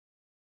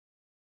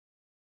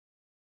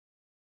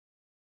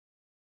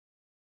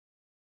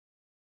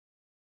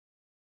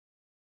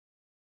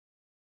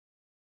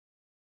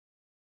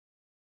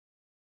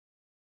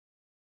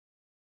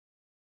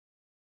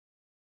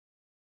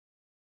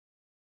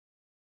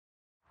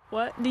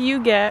What do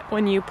you get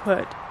when you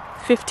put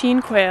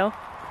 15 quail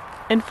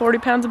and 40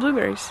 pounds of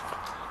blueberries?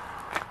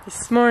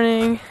 This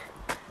morning,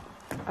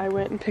 I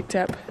went and picked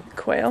up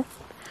quail.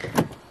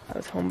 I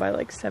was home by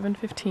like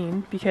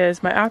 7:15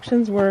 because my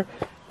options were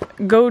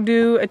go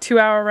do a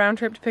 2-hour round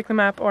trip to pick them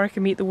up, or I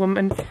could meet the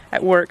woman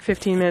at work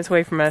 15 minutes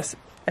away from us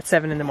at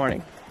 7 in the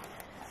morning.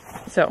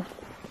 So,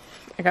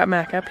 I got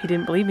Mac up. He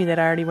didn't believe me that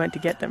I already went to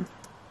get them.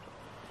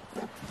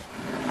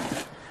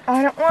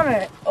 I don't want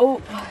to,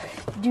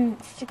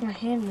 stick my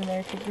hand in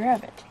there to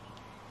grab it.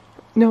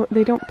 No,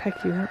 they don't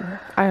peck you.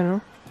 I don't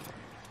know.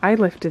 I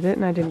lifted it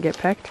and I didn't get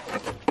pecked.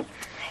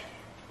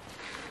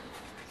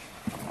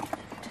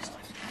 Just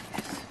like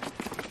this.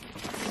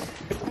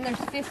 And there's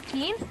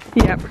 15?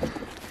 Yep.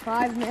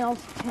 5 males,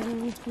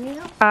 10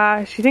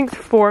 females? She thinks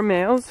 4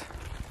 males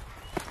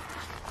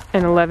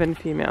and 11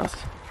 females.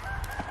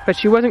 But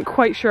she wasn't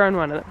quite sure on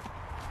one of them.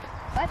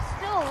 That's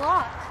still a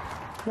lot.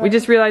 We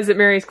just realized that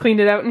Mary's cleaned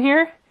it out in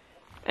here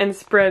and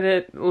spread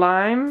it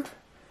lime,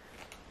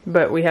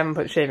 but we haven't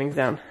put shavings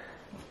down.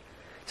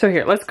 So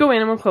here, let's go in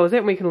and we'll close it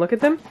and we can look at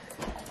them,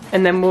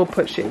 and then we'll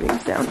put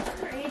shavings down.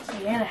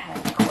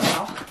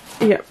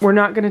 Yeah, we're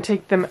not going to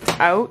take them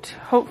out,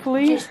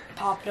 hopefully. Just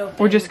pop it open.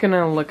 We're just going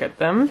to look at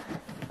them.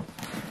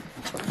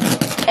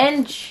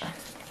 And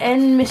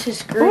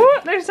Mrs. Groot.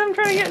 Oh, there's some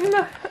trying to get in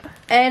the...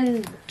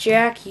 And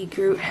Jackie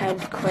Groot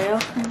had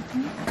quail.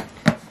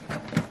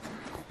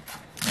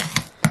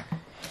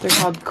 They're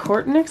called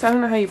Courtniks? I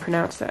don't know how you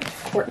pronounce that.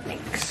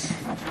 Courtniks.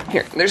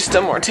 Here, there's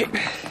still more tape.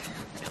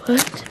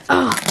 What?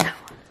 Oh, no.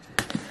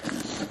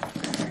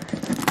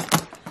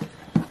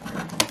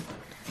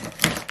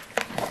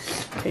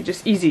 Okay,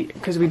 just easy,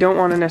 because we don't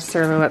want to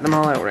necessarily let them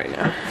all out right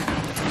now.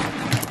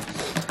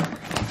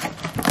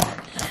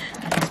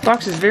 This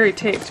box is very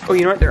taped. Oh,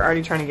 you know what? They're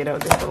already trying to get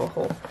out this little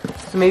hole.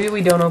 So maybe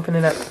we don't open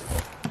it up.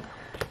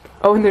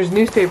 Oh, and there's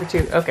newspaper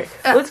too. Okay,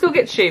 let's go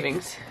get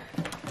shavings.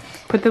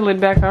 Put the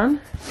lid back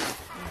on.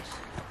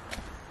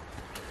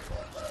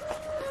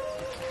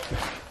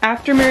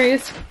 After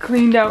Marius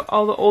cleaned out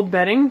all the old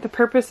bedding, the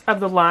purpose of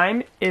the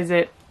lime is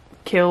it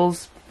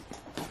kills,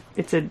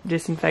 it's a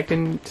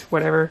disinfectant,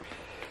 whatever.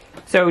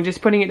 So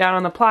just putting it down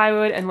on the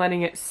plywood and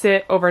letting it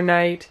sit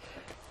overnight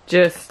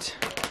just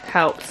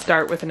helps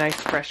start with a nice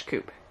fresh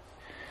coop.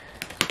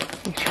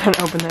 You trying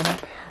to open that up?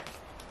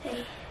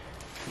 Hey.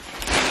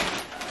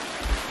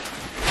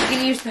 You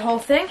can use the whole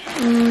thing?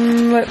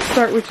 Let's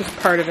start with just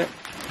part of it.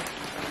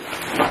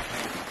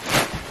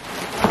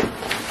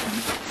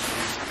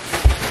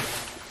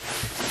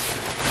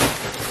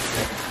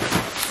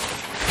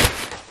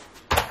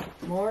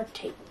 More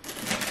tape.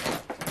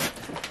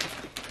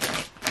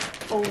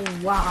 Oh,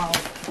 wow.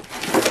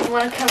 You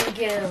want to come and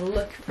get a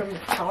look from the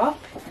top?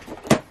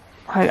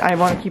 I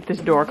want to keep this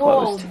door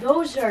closed. Whoa,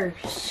 those are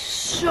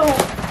so...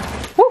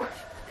 Woo!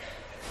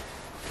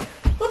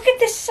 Look at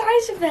the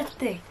size of that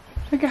thing.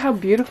 Look at how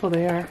beautiful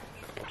they are.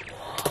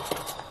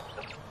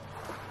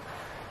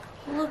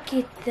 Look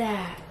at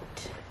that.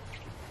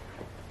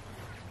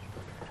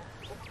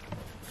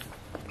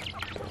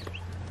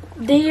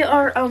 They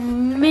are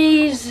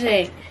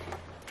amazing.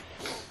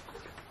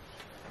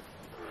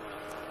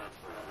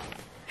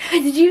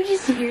 Did you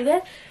just hear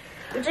that?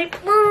 It's like...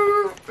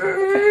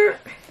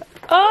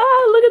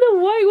 Oh, look at the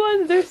white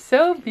ones. They're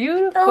so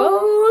beautiful.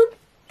 Oh,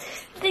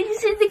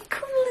 these are the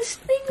coolest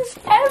things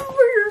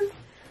ever.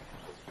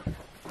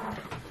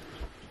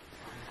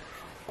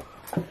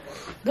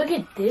 Look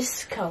at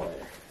this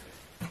color.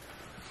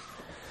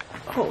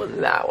 Oh,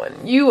 that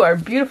one. You are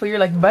beautiful. You're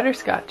like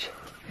butterscotch.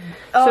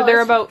 Oh, so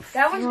they're about...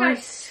 That one's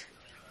got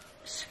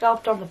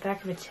scalped on the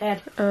back of its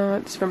head.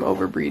 It's from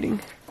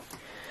overbreeding.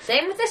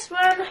 Same with this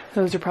one.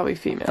 Those are probably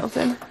females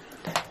then.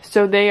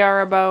 So they are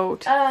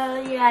about...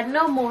 yeah,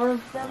 no more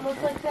of them look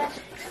like that.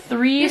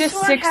 3 to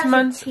 6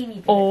 months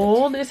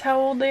old is how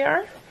old they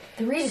are.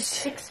 3 to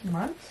 6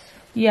 months?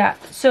 Yeah,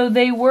 so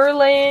they were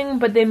laying,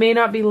 but they may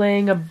not be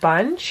laying a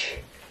bunch.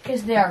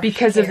 Because they are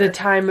Because of the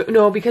time...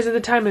 No, because of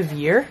the time of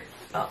year.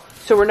 Oh.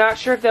 So we're not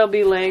sure if they'll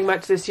be laying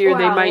much this year. Wow,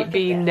 They might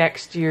be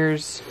next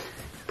year's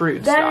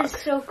brood That stock.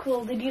 is so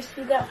cool. Did you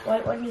see that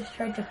white one just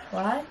tried to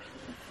fly? I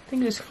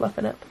think just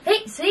fluffing up.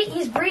 Hey, see,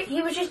 he's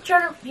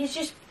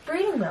just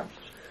breeding them.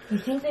 You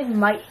think they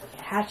might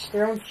hatch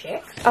their own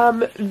chicks?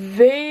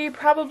 They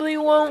probably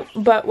won't,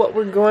 but what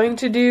we're going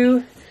to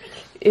do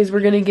is we're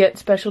going to get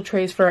special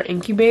trays for our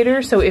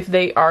incubator, so if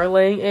they are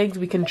laying eggs,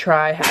 we can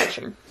try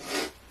hatching.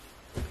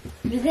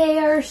 They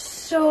are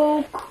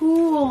so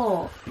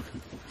cool.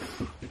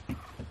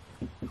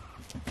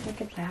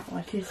 Look at that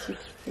one. He's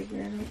just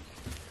figuring it.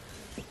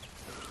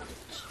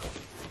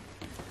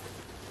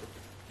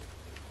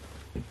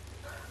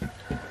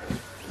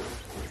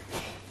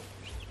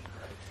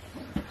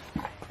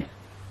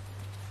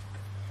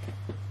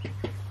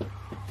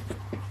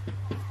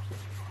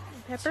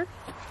 Pepper?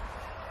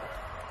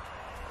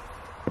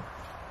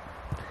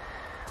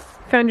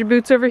 Found your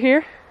boots over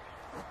here?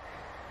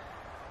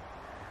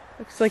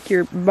 Looks like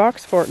your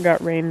box fort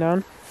got rained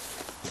on.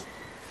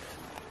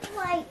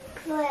 White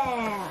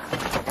cloud.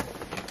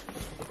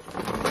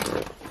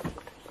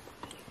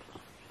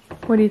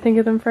 What do you think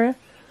of them, Freya?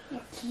 They're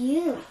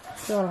cute. You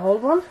want to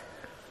hold one?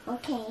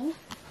 Okay.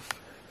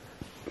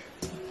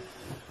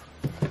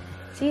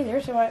 See,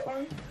 there's a white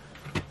one.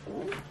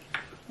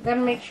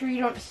 Gotta make sure you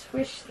don't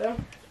swish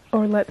them.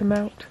 Or let them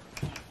out.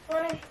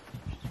 Guys.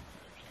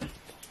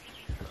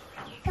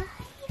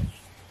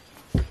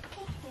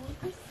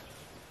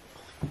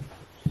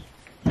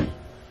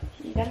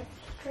 You gotta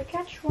try to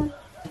catch one.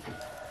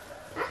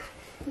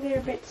 They're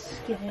a bit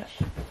skittish.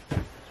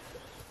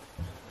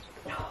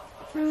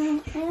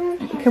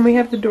 Can we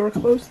have the door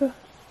closed though?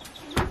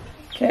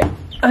 Okay.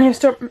 I'm gonna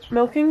start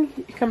milking.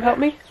 You come help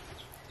me?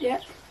 Yeah.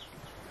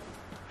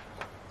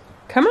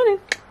 Come on in.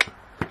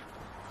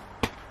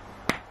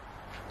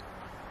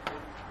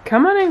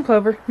 Come on in,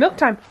 Clover. Milk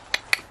time.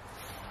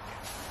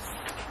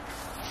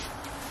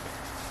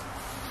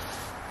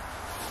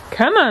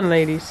 Come on,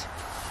 ladies.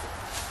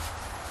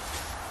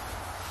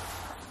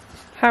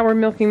 How we're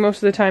milking most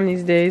of the time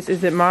these days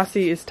is that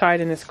Mossy is tied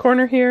in this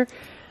corner here.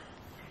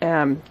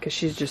 Because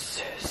she's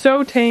just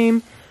so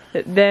tame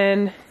that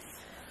then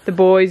the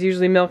boys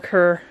usually milk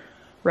her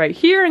right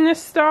here in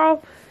this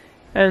stall.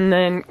 And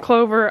then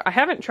Clover, I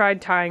haven't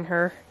tried tying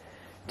her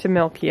to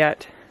milk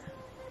yet.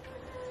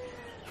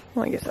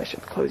 Well, I guess I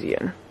should close you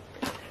in.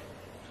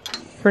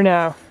 For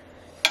now,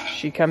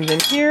 she comes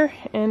in here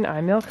and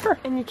I milk her.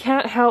 And you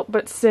can't help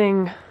but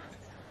sing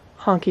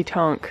honky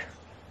tonk,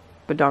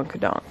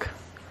 badonkadonk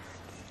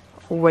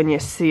when you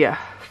see a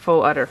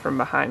full udder from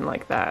behind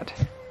like that.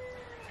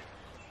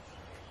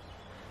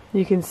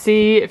 You can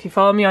see, if you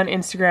follow me on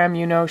Instagram,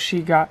 you know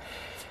she had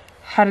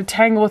a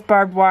tangle with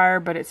barbed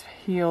wire, but it's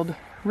healed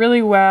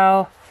really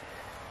well.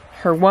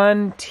 Her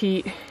one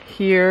teat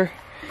here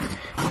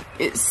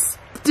is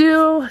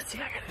still, let's see,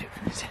 I gotta do it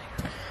from this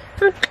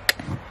end.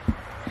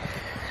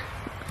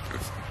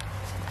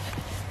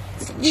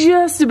 It's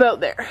just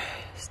about there.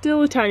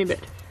 Still a tiny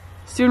bit.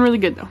 It's doing really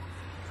good though.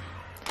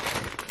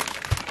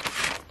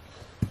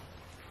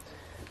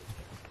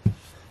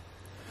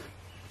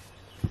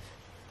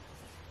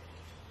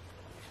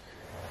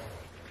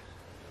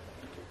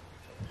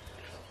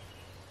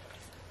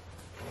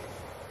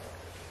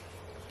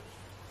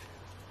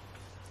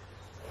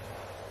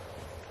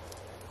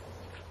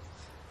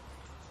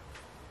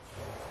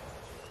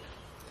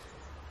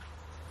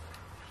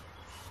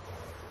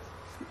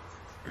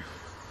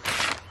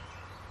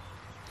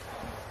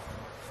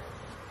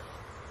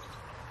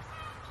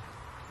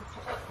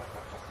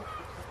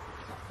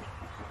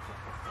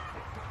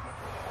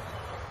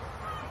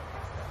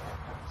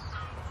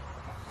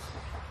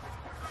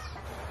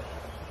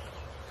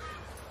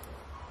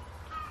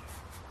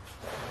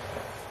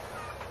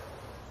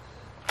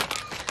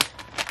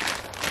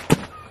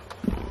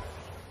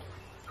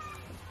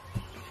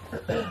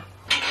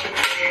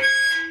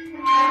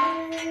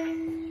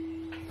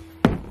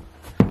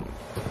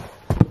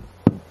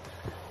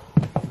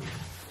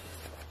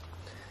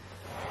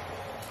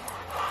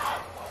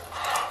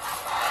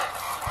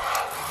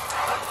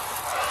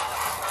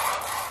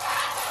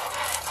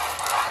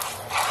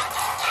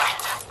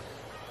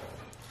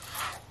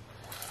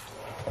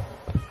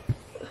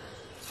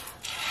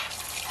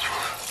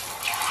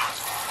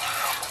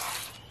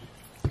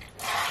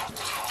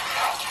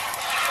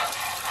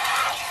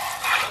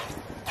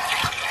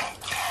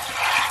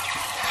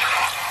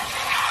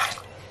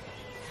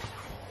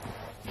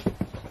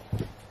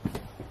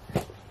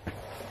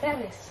 That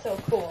is so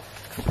cool.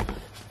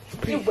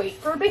 You wait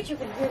for a bit, you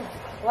can hear them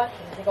clucking.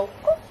 They go,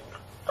 "Cook,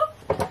 cook,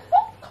 cook."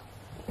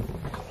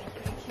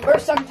 Or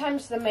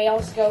sometimes the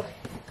males go,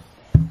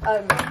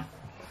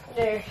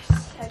 there's,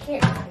 I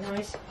can't make the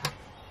noise.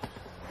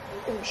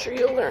 I'm sure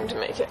you'll learn to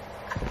make it.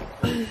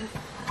 Did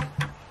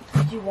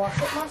you wash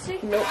it, Mossy?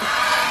 Nope.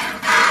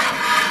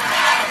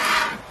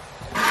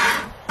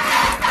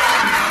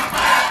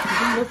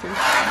 I'm looking.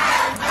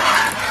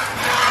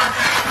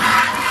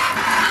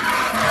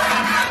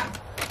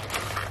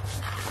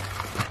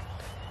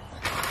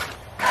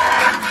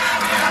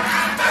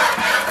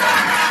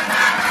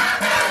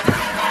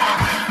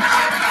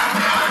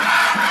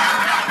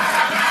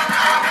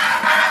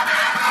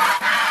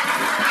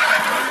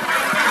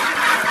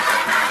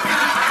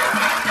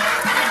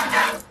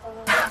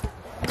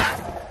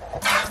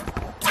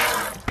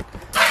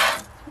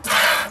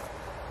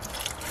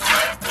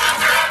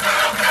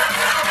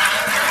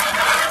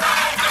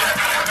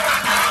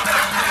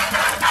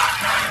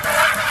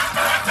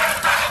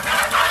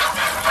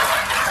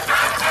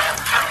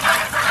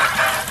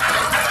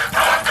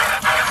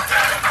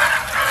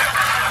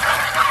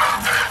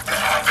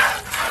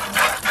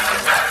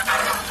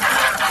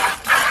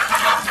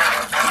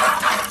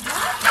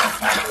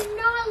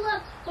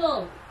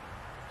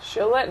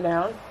 She'll let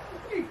down.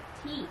 Your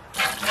teeth.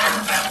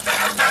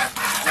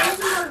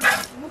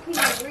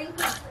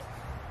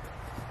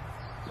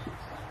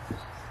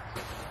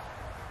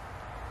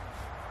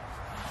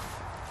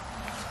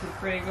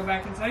 Ready to go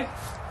back inside?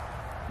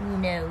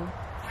 No.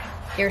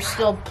 They're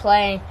still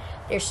playing.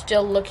 They're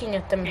still looking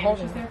at them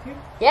holding She's there too?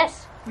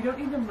 Yes. We don't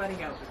need them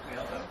letting out the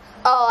quail though.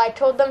 Oh, I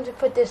told them to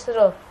put this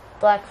little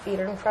black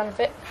feeder in front of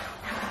it.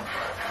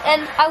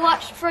 And I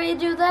watched Freya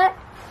do that.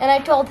 And I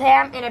told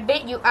Ham, in a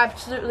bit, you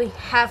absolutely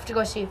have to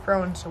go see if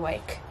Rowan's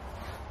awake.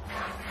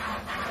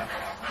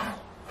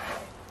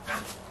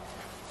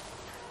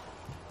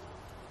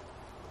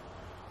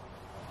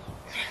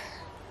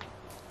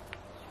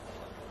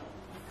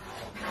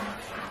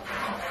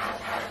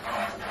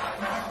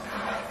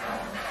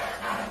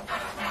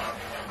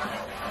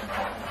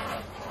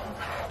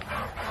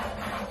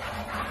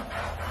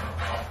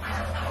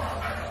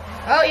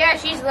 Oh yeah,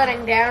 she's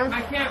letting down.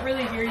 I can't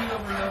really hear you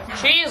over milking.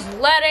 She's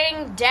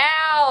letting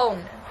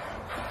down.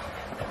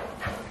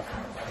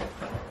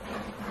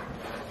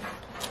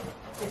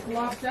 It's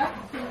locked up.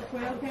 So the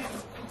quail can't.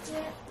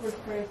 Or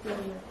Quail still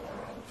in there?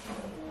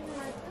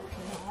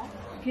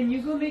 Can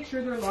you go make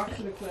sure they're locked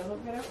so the quail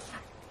don't get out?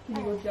 Can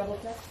you go double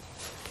check?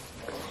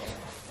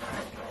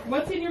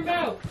 What's in your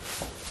mouth?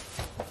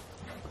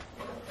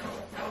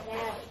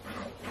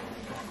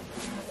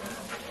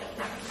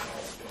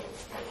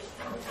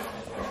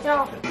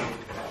 No.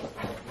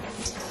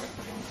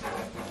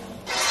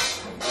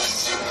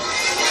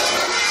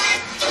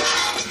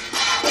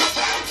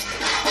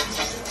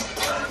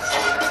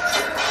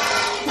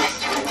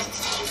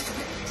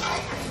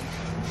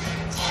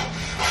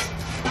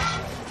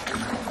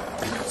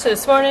 So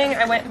this morning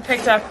I went and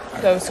picked up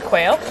those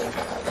quail.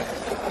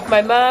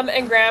 My mom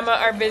and grandma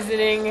are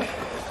visiting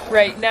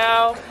right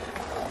now,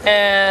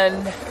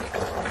 and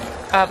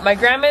my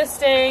grandma is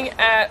staying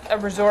at a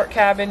resort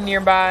cabin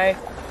nearby.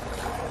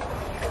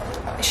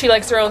 She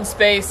likes her own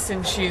space,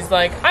 and she's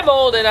like, I'm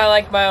old and I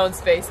like my own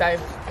space.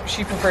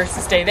 She prefers to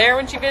stay there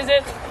when she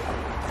visits.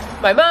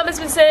 My mom has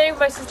been staying with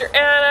my sister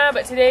Anna,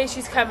 but today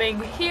she's coming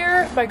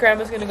here. My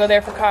grandma's gonna go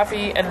there for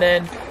coffee and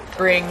then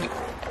bring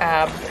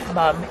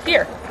mom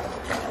here.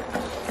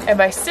 And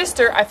my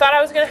sister, I thought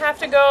I was gonna have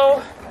to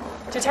go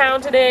to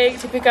town today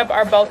to pick up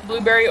our bulk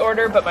blueberry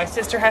order, but my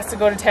sister has to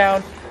go to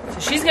town, so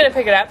she's gonna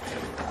pick it up.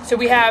 So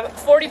we have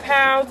 40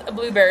 pounds of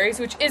blueberries,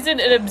 which isn't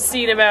an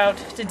obscene amount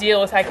to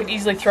deal with. I could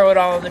easily throw it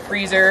all in the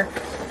freezer.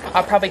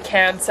 I'll probably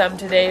can some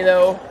today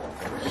though.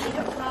 Eat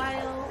a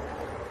pile.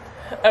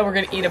 And we're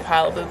gonna eat a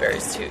pile of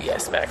blueberries too,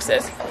 yes, Max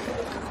says.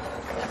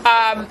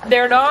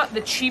 They're not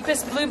the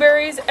cheapest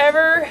blueberries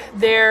ever.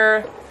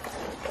 They're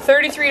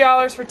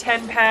 $33 for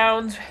 10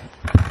 pounds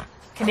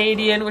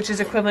Canadian, which is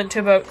equivalent to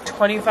about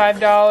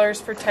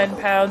 $25 for 10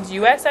 pounds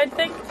US, I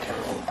think.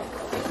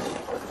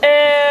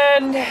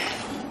 And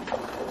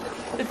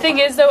the thing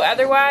is though,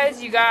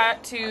 otherwise you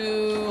got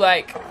to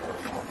like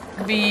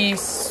be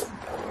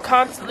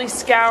constantly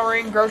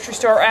scouring grocery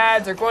store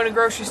ads or going to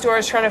grocery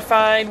stores trying to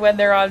find when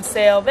they're on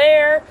sale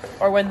there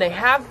or when they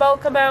have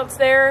bulk amounts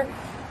there.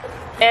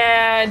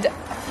 And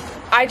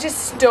I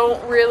just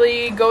don't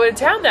really go to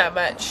town that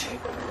much.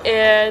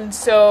 And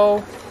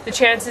so the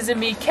chances of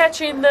me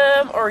catching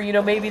them, or you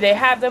know, maybe they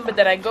have them but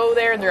then I go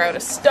there and they're out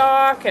of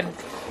stock, and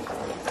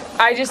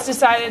I just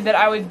decided that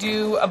I would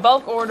do a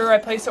bulk order. I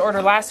placed an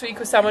order last week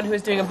with someone who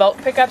was doing a bulk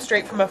pickup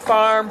straight from a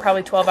farm,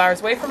 probably 12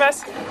 hours away from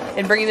us,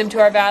 and bringing them to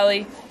our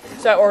valley.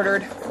 So I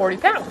ordered 40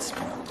 pounds.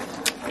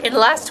 And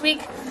last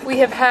week we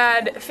have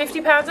had 50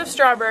 pounds of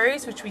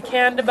strawberries, which we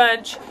canned a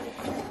bunch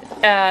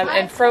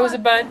and froze a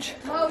bunch.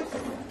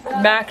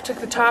 Mac took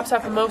the tops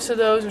off of most of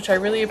those, which I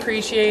really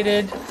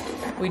appreciated.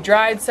 We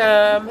dried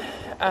some.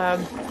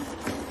 And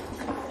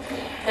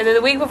then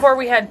the week before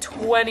we had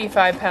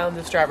 25 pounds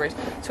of strawberries.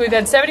 So we've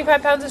had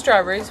 75 pounds of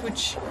strawberries,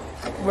 which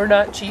were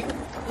not cheap.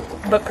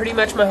 But pretty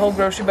much my whole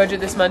grocery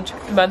budget this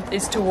month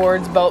is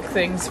towards bulk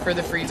things for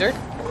the freezer.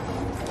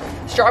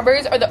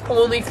 Strawberries are the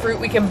only fruit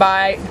we can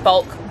buy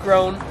bulk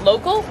grown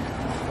local.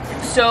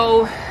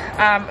 So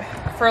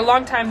for a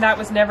long time that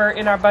was never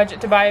in our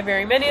budget to buy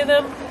very many of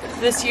them.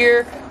 This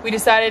year we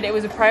decided it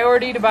was a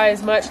priority to buy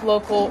as much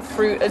local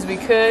fruit as we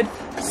could.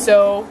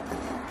 So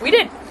we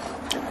did.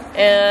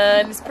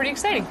 And it's pretty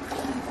exciting.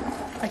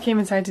 I came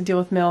inside to deal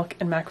with milk,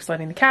 and Mac was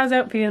letting the cows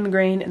out, feeding them the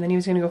grain, and then he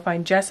was going to go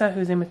find Jessa,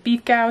 who's in with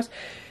beef cows,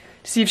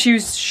 to see if she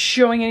was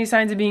showing any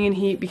signs of being in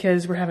heat,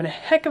 because we're having a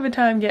heck of a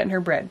time getting her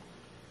bred.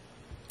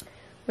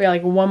 We got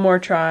like one more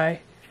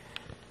try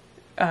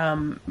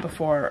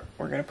before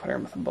we're going to put her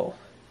in with a bull.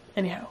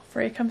 Anyhow,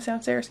 Freya comes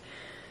downstairs.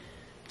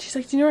 She's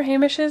like, do you know where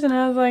Hamish is? And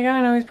I was like, I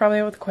don't know, he's probably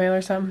out with the quail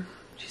or something.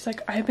 She's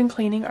like, I've been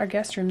cleaning our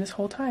guest room this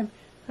whole time.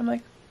 I'm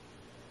like,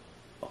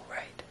 oh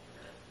right.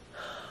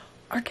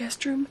 Our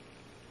guest room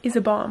is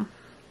a bomb.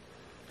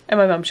 And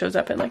my mom shows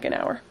up in like an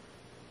hour.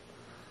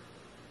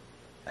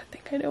 I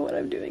think I know what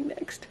I'm doing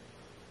next.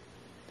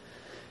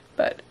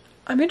 But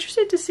I'm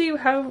interested to see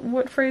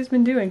what Freya's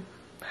been doing.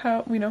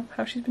 How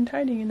she's been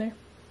tidying in there.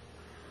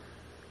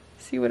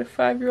 See what a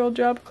 5-year-old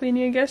job of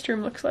cleaning a guest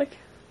room looks like.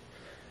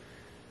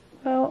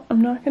 Well,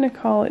 I'm not going to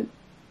call it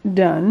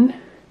done.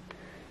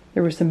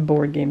 There was some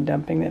board game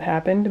dumping that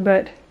happened,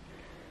 but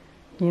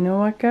you know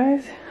what,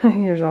 guys?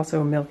 There's also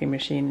a milking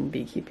machine and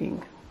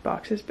beekeeping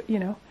boxes, but you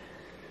know,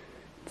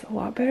 it's a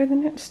lot better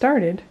than it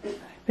started.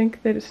 I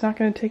think that it's not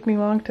going to take me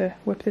long to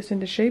whip this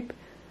into shape.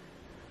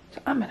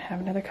 So I'm going to have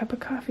another cup of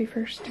coffee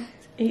first.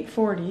 It's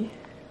 8:40.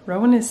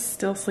 Rowan is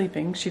still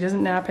sleeping. She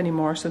doesn't nap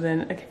anymore, so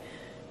then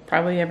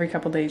probably every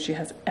couple days she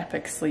has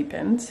epic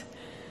sleep-ins.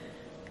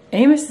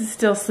 Amos is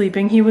still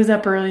sleeping. He was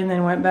up early and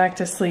then went back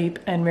to sleep,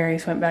 and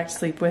Marius went back to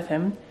sleep with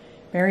him.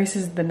 Marius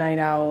is the night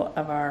owl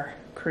of our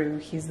crew.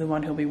 He's the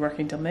one who'll be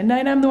working till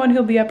midnight. I'm the one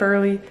who'll be up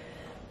early,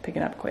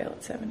 picking up Quail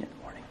at 7 in the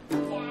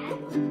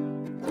morning.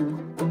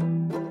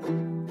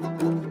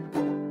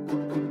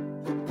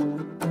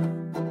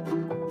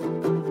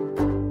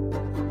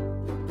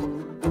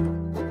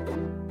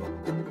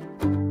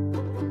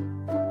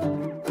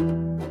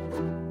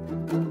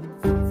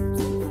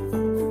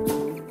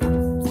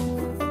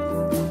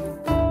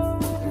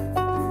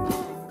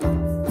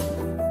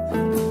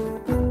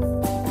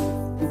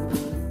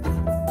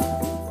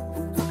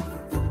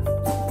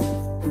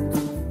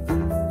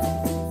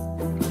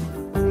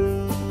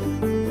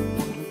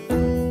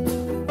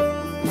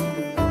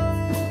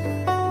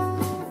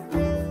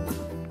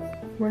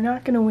 We're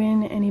not gonna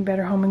win any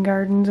Better Home and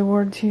Gardens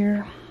awards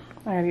here.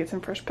 I gotta get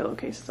some fresh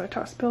pillowcases. I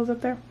tossed pillows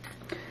up there.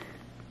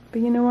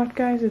 But you know what,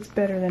 guys? It's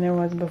better than it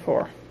was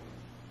before.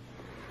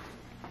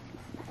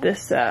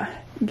 This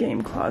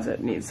game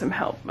closet needs some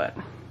help, but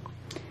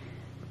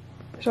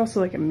there's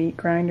also like a meat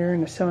grinder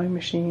and a sewing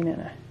machine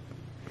and a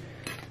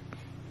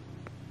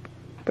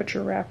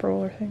butcher wrap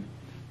roller thing.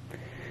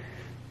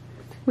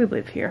 We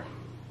live here.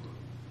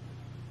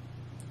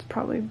 It's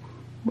probably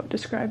what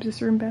describes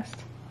this room best.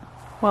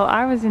 While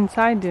I was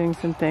inside doing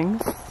some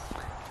things,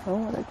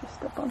 oh, I just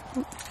stepped on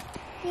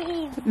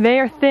something. They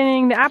are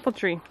thinning the apple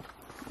tree.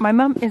 My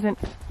mom isn't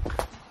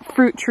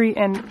fruit tree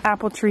and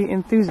apple tree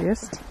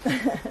enthusiast.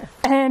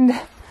 And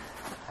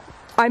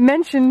I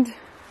mentioned,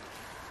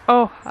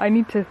 oh, I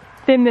need to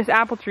thin this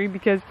apple tree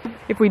because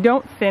if we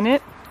don't thin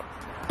it,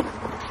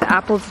 the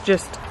apples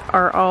just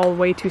are all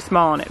way too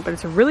small on it. But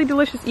it's a really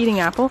delicious eating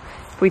apple.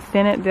 If we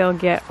thin it, they'll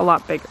get a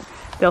lot bigger.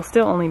 They'll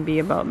still only be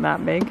about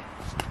that big,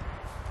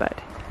 but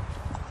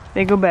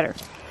they go better.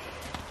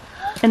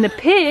 And the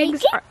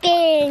pigs are...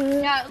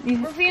 Yeah,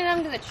 we're feeding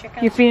them to the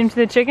chickens. You feed them to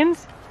the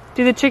chickens?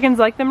 Do the chickens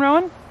like them,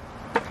 Rowan?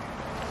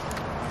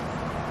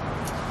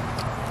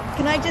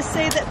 Can I just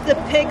say that the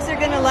pigs are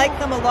going to like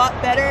them a lot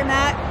better,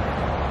 Matt,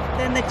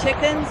 than the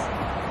chickens?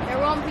 There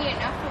won't be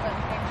enough of them.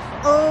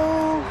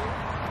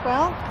 Oh,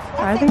 well,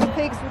 I think think-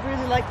 the pigs would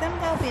really like them.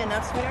 That'll be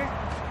enough, sweetheart.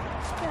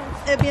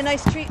 Yeah. It'd be a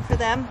nice treat for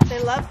them. They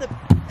love the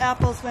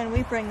apples when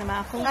we bring them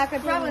apples. I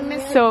could probably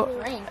miss So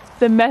the rain.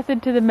 the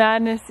method to the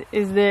madness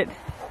is that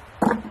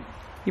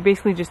you're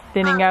basically just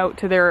thinning out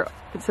to their,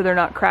 so they're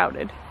not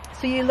crowded.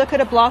 So you look at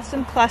a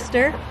blossom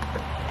cluster,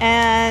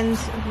 and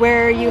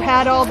where you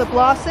had all the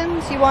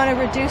blossoms, you want to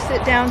reduce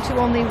it down to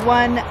only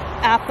one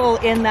apple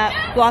in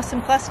that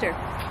blossom cluster.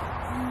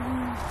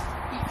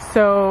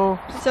 So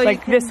So like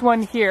you can- this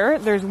one here,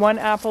 there's one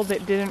apple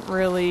that didn't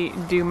really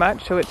do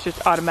much, so it's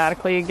just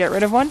automatically get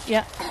rid of one.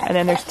 Yeah. And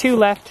then there's two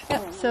left.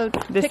 Yep. So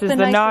This pick is the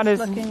the not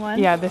nicest as, looking one.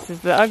 yeah, this is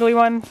the ugly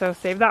one, so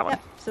save that one.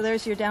 Yep. So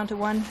there's your down to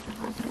one.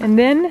 And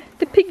then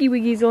the piggy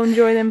wiggies will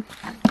enjoy them.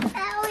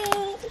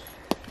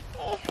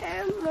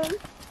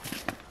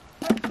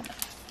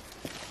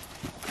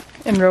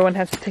 And Rowan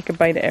has to take a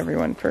bite of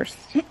everyone first.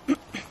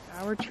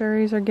 Sour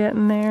cherries are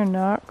getting there,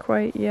 not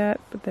quite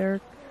yet, but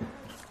they're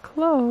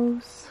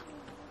close.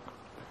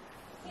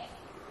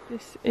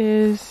 This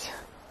is,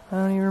 I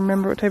don't even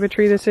remember what type of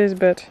tree this is,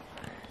 but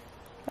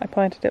I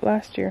planted it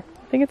last year.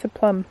 I think it's a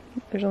plum.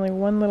 There's only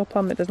one little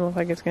plum that doesn't look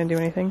like it's going to do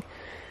anything.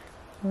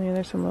 Oh yeah,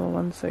 there's some little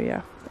ones, so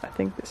yeah. I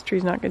think this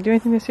tree's not going to do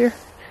anything this year.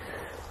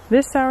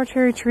 This sour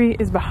cherry tree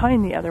is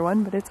behind the other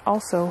one, but it's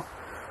also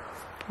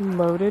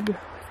loaded with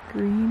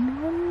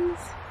green ones.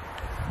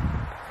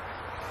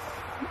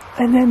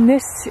 And then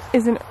this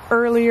is an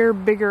earlier,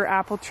 bigger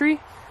apple tree.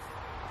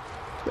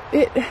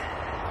 It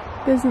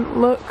doesn't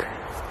look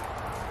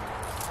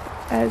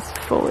as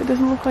full. It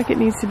doesn't look like it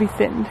needs to be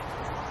thinned.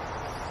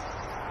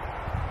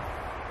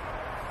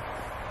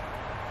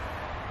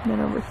 And then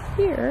over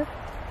here,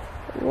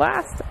 the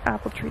last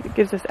apple tree that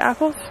gives us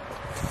apples.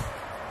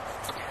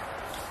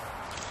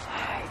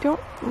 I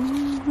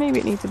don't, maybe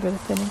it needs a bit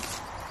of thinning.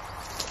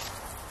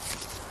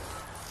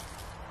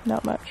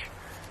 Not much.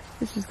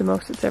 This is the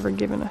most it's ever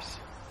given us.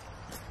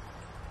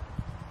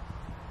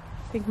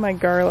 I think my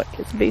garlic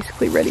is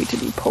basically ready to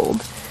be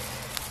pulled,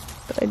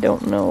 but I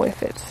don't know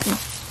if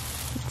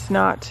it's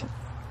not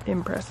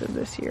impressive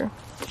this year.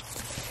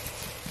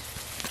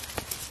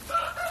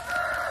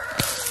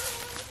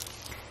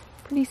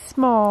 Pretty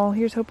small.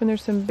 Here's hoping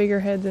there's some bigger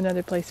heads in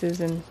other places,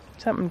 and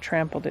something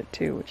trampled it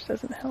too, which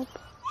doesn't help.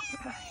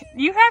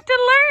 You have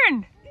to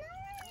learn!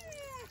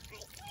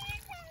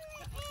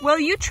 Well,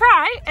 you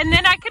try, and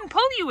then I can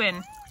pull you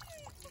in.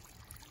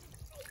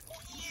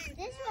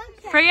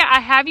 Freya, I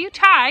have you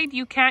tied.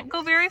 You can't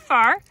go very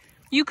far.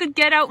 You could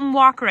get out and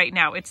walk right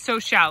now. It's so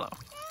shallow.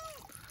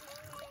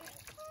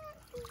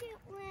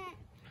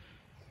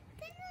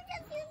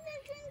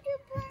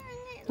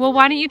 Well,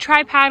 why don't you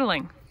try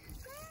paddling?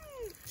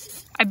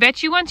 I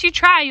bet you once you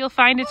try, you'll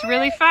find it's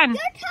really fun. You're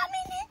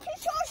coming into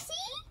shore, see?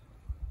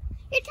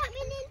 You're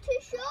coming into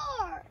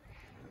shore.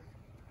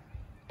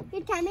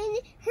 You're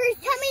coming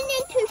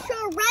into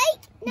shore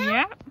right now?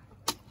 Yeah.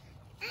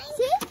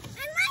 See?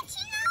 I'm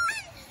watching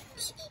on.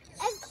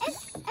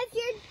 If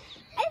you're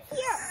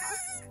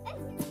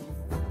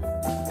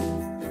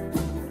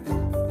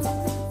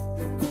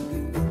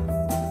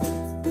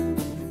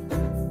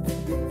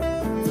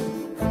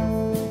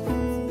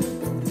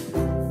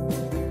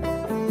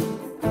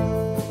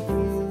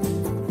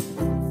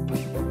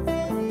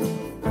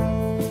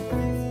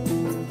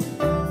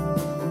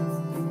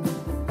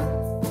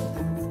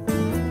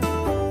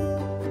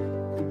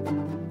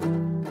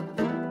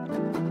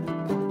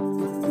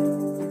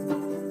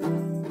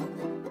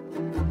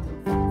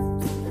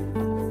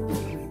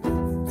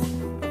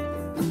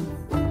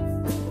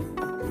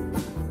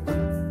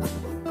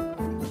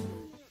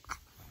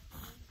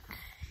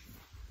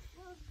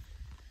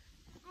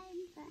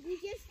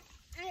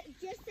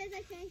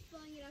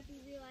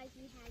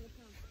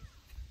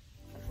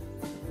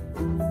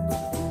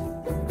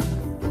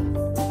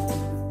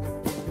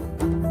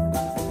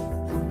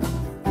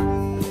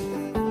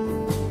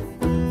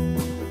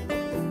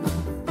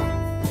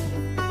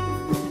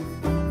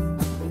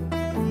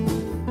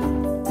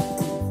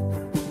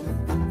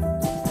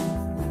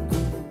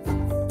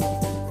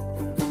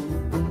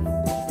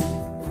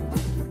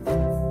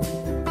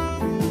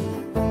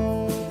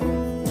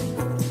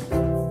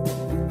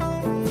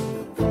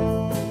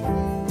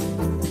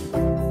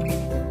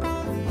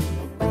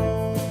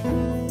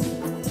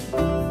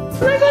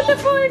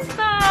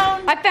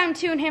found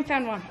 2 and him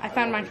found 1. I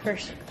found mine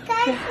first.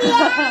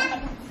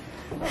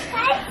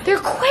 They're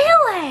quail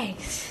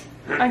eggs.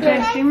 I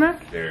can't see much.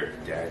 They're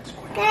dad's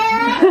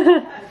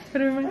quail. Put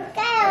it in my...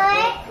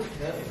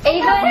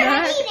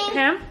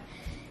 Cam?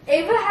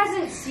 Ava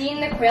hasn't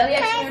seen the quail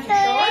yet. She went to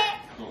shore,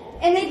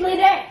 and they laid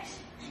eggs.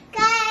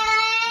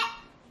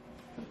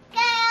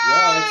 Yeah,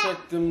 I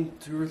checked them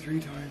 2 or 3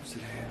 times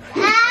today.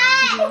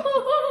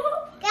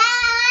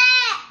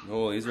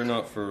 No, these are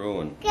not for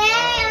Rowan. Wow,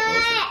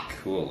 those are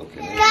cool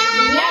looking.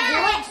 Yeah,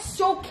 they're like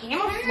so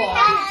camouflaged.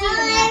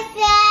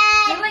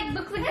 They like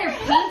look like they're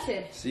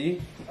painted.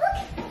 See?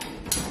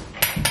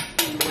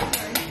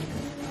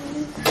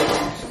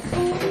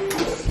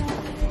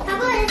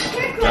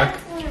 Jack,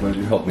 why don't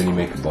you help Minnie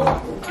make a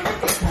ball?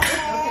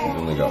 I've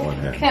only got 1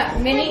 hand. Yeah,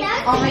 Minnie,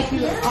 I'll make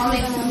you a ball.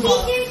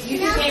 You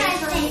can take it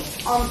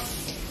from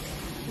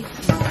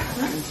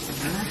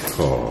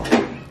Oh.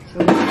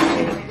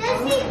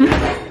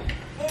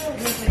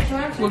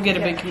 We'll get a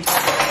big piece.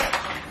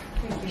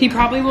 He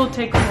probably will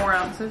take 4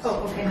 ounces.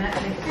 Oh, okay,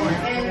 that makes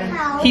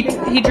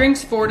 4. He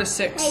drinks 4 to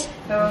 6.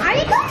 Are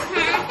you going to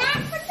have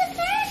that for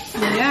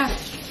dessert? Yeah.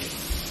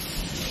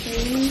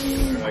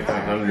 They're like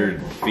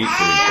 100 feet from each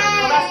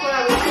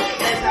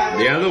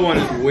other. The other one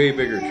is a way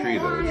bigger tree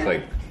though. It's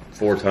like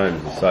 4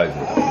 times the size of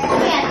it.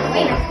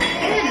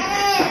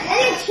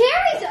 And the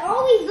cherries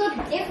always look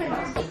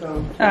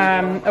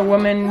different. A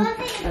woman,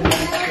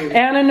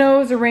 Anna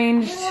knows,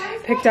 arranged,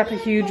 picked up a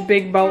huge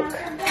big bulk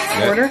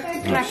order.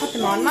 Can I put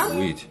them on, Mom?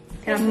 Sweet.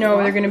 No,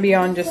 they're going to be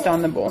on just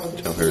on the bowl.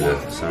 Tell her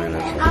to sign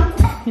it.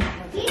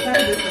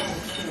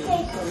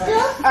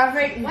 I've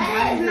written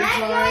Why is my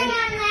going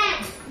on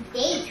that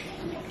day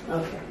trip?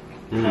 Okay.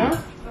 Mm.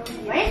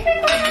 Why is my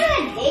going on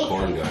that day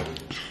Corn guy.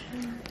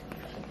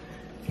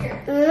 trip?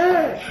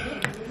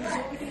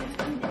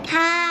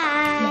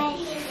 Hi.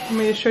 Want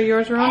me to show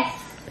yours, Ron?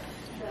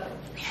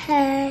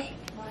 Hi.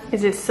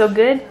 Is it so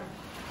good?